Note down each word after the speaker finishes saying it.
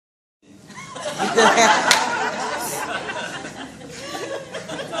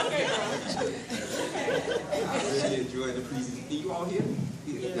really enjoyed the presentation. Can you all hear me?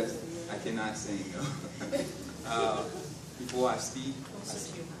 Because I cannot sing. Before I speak,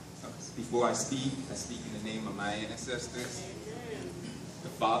 I speak in the name of my ancestors, the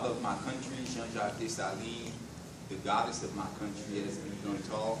father of my country, Jean-Jacques Dessalines, the goddess of my country, as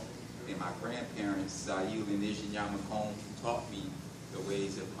Vilokan, and my grandparents, Zayil and Mocombe, who taught me the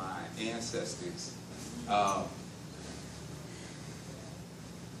ways of my ancestors. A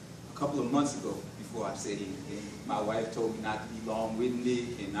couple of months ago, before I said anything, my wife told me not to be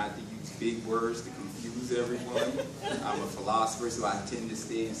long-winded and not to use big words to confuse everyone. I'm a philosopher, so I tend to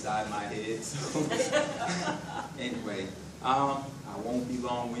stay inside my head. So anyway, I won't be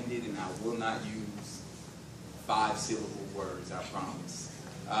long-winded and I will not use 5-syllable words, I promise.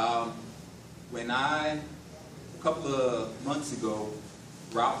 A couple of months ago,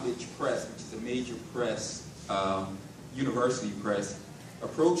 Routledge Press, which is a major press, university press,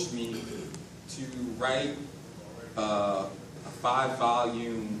 approached me to write a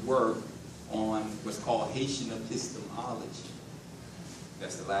 5-volume work on what's called Haitian epistemology.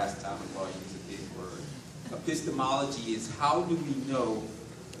 That's the last time I'm going to use a big word. Epistemology is how do we know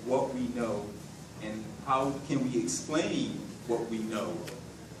what we know, and how can we explain what we know.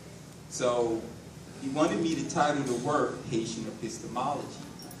 So he wanted me to title the work Haitian Epistemology,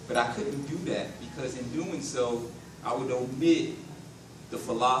 but I couldn't do that because in doing so, I would omit the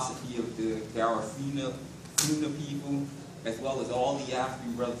philosophy of the Garifuna people, as well as all the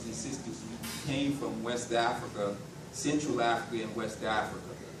African brothers and sisters who came from West Africa, Central Africa, and West Africa.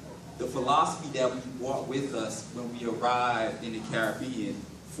 The philosophy that we brought with us when we arrived in the Caribbean,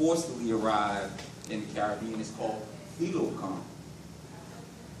 forcefully arrived in the Caribbean, is called Vilokan.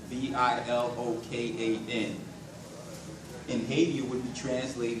 V-I-L-O-K-A-N. In Haiti, it would be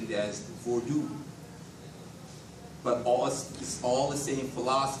translated as Vodou. But it's all the same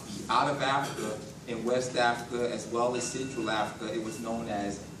philosophy. Out of Africa, in West Africa, as well as Central Africa, it was known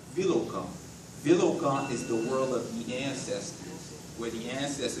as Vilokan. Vilokan is the world of the ancestors,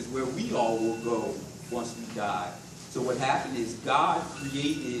 where we all will go once we die. So what happened is God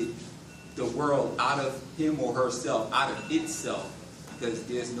created the world out of him or herself, out of itself, because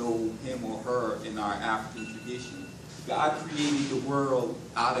there's no him or her in our African tradition. God created the world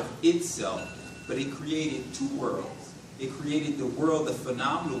out of itself, but it created two worlds. It created the world, the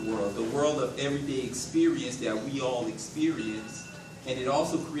phenomenal world, the world of everyday experience that we all experience, and it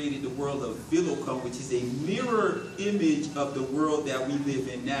also created the world of Vilokan, which is a mirror image of the world that we live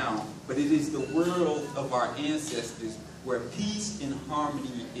in now, but it is the world of our ancestors where peace and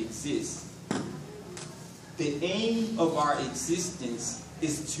harmony exists. The aim of our existence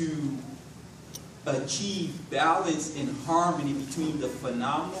is to achieve balance and harmony between the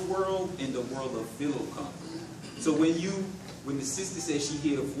phenomenal world and the world of Vilokan. So when the sister says she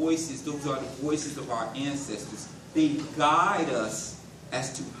hears voices, those are the voices of our ancestors. They guide us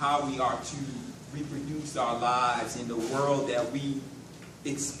as to how we are to reproduce our lives in the world that we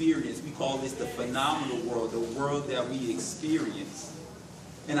experience. We call this the phenomenal world, the world that we experience.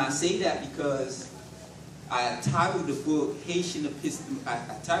 And I say that because I titled the book Haitian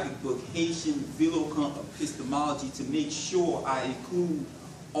Vilokan Epistemology to make sure I include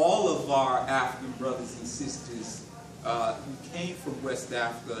all of our African brothers and sisters who came from West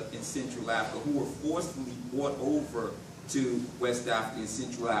Africa and Central Africa, who were forcefully brought over to West Africa and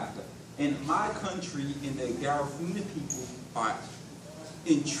Central Africa. And my country and the Garifuna people are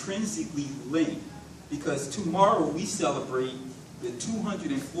intrinsically linked, because tomorrow we celebrate the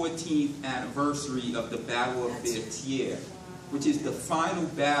 214th anniversary of the Battle of Berthier, which is the final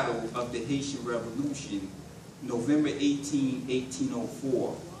battle of the Haitian Revolution, November 18,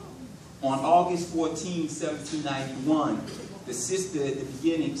 1804. On August 14, 1791, the sister at the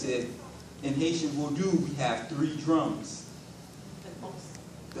beginning said, in Haitian Vodou we have 3 drums.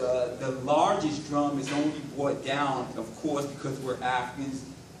 The largest drum is only brought down, of course, because we're Africans,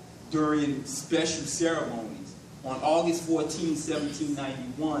 during special ceremonies. On August 14,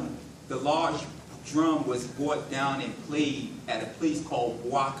 1791, the large drum was brought down and played at a place called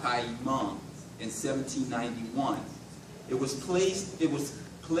Bois Caïman in 1791. It was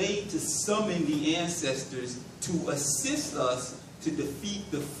played to summon the ancestors to assist us to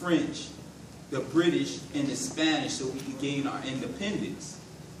defeat the French, the British, and the Spanish so we could gain our independence.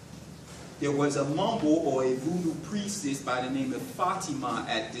 There was a mumble or a voodoo priestess by the name of Fatima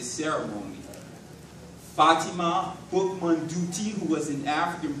at this ceremony. Fatima Bookman Duty, who was an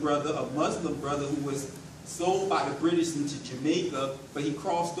African brother, a Muslim brother who was sold by the British into Jamaica, but he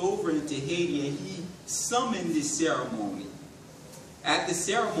crossed over into Haiti and he summoned this ceremony. At the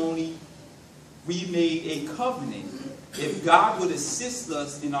ceremony, we made a covenant. If God would assist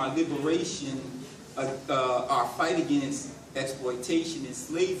us in our liberation, our fight against exploitation and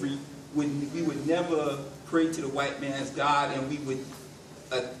slavery, we would never pray to the white man's God, and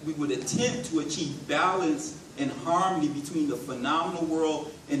we would attempt to achieve balance and harmony between the phenomenal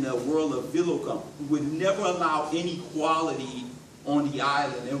world and the world of Vilokan. We would never allow inequality on the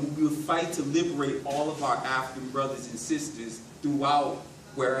island, and we would fight to liberate all of our African brothers and sisters throughout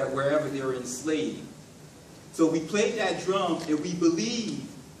wherever they're enslaved. So we played that drum, and we believe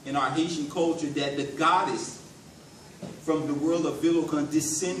in our Haitian culture that the goddess from the world of Vilokan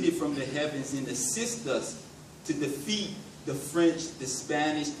descended from the heavens and assist us to defeat the French, the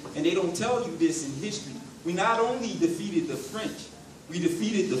Spanish, and they don't tell you this in history. We not only defeated the French, we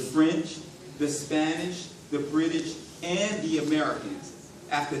defeated the French, the Spanish, the British, and the Americans.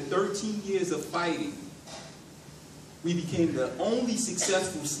 After 13 years of fighting, we became the only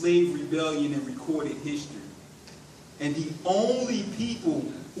successful slave rebellion in recorded history. And the only people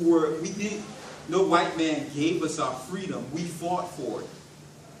who were, no white man gave us our freedom. We fought for it.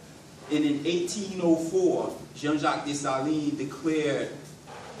 And in 1804, Jean-Jacques Dessalines declared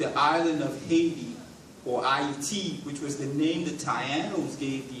the island of Haiti, or Haiti, which was the name the Tainos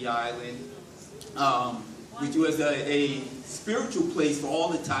gave the island, which was a spiritual place for all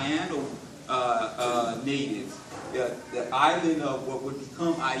the Taino natives. The island of what would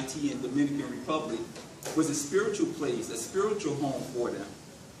become Haiti in Dominican Republic was a spiritual place, a spiritual home for them.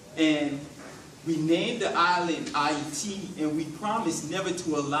 And we named the island Haiti, and we promised never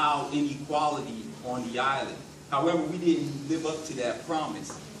to allow inequality on the island. However, we didn't live up to that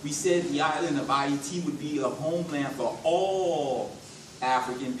promise. We said the island of Haiti would be a homeland for all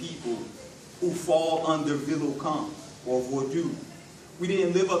African people who fall under Vilokan or Vodou. We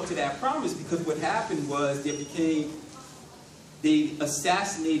didn't live up to that promise because what happened was they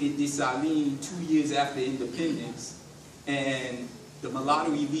assassinated Dessalines 2 years after independence, and the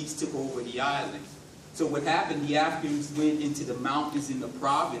mulatto elites took over the island. So what happened, the Africans went into the mountains in the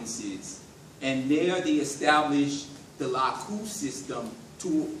provinces, and there they established the Lakou system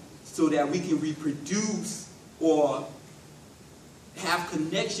so that we can reproduce or have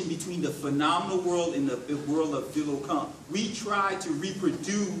connection between the phenomenal world and the world of Vilokan. We try to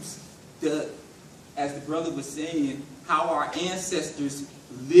reproduce as the brother was saying, how our ancestors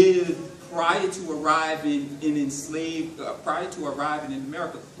lived prior to arriving prior to arriving in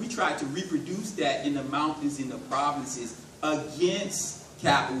America. We tried to reproduce that in the mountains, in the provinces, against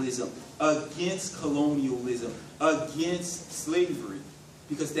capitalism, against colonialism, against slavery.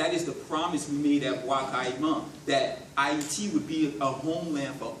 Because that is the promise we made at Wakaiman, that Haiti would be a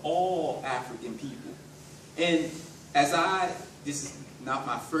homeland for all African people. And this is not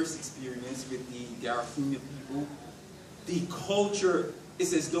my first experience with the Garifuna people, the culture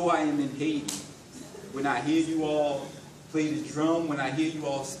is as though I am in Haiti. When I hear you all play the drum, when I hear you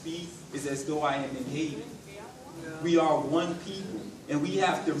all speak, it's as though I am in Haiti. We are one people, and we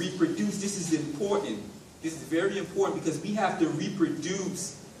have to reproduce. This is important. This is very important because we have to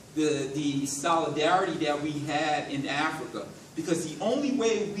reproduce the solidarity that we had in Africa. Because the only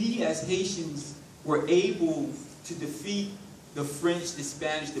way we as Haitians were able to defeat the French, the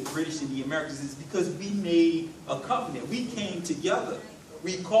Spanish, the British, and the Americans is because we made a covenant. We came together.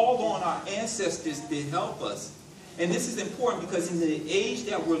 We called on our ancestors to help us. And this is important because in the age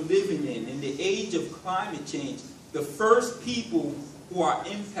that we're living in the age of climate change, the first people who are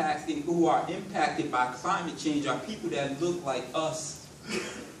impacted by climate change are people that look like us.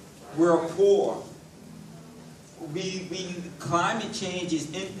 We're poor. Climate change is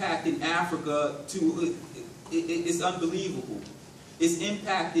impacting Africa it's unbelievable. It's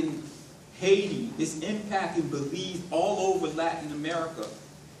impacting Haiti. It's impacting Belize, all over Latin America.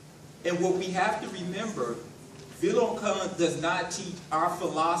 And what we have to remember, Vilokan does not teach our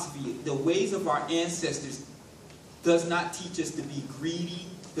philosophy. The ways of our ancestors does not teach us to be greedy,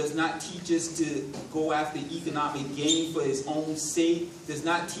 does not teach us to go after economic gain for its own sake, does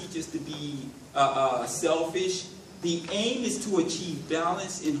not teach us to be selfish. The aim is to achieve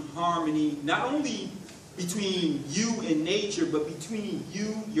balance and harmony, not only between you and nature, but between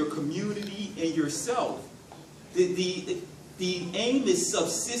you, your community, and yourself. The aim is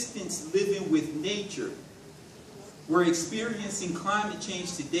subsistence, living with nature. We're experiencing climate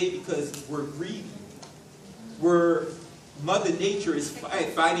change today because we're greedy. Mother Nature is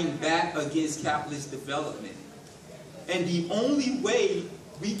fighting back against capitalist development. And the only way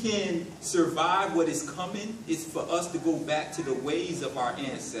we can survive what is coming is for us to go back to the ways of our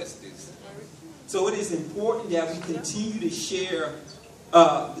ancestors. So it is important that we continue to share,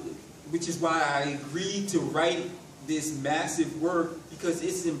 which is why I agreed to write this massive work, because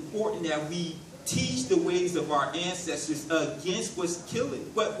it's important that we teach the ways of our ancestors against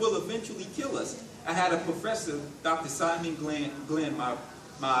what will eventually kill us. I had a professor, Dr. Simon Glenn,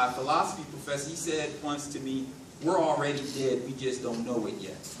 my philosophy professor, he said once to me, we're already dead, we just don't know it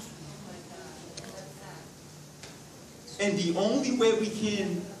yet. And the only way we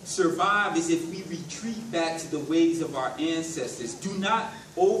can survive is if we retreat back to the ways of our ancestors. Do not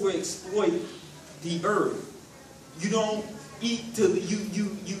overexploit the earth. You don't eat to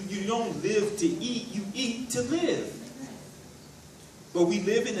you don't live to eat, you eat to live. But we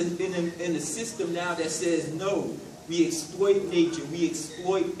live in a system now that says no, we exploit nature, we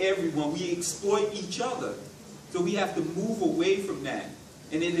exploit everyone, we exploit each other. So we have to move away from that.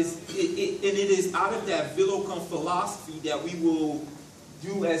 And it is out of that Vilokan philosophy that we will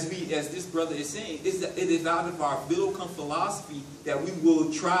do as this brother is saying. It is out of our Vilokan philosophy that we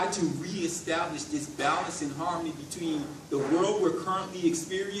will try to reestablish this balance and harmony between the world we're currently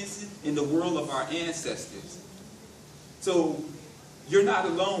experiencing and the world of our ancestors. So you're not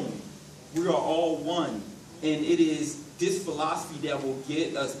alone. We are all one. And it is this philosophy that will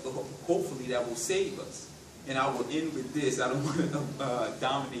get us, hopefully, that will save us. And I will end with this. I don't want to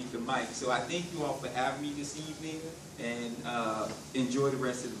dominate the mic. So I thank you all for having me this evening, and enjoy the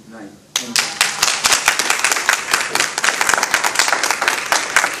rest of the night. Thank you.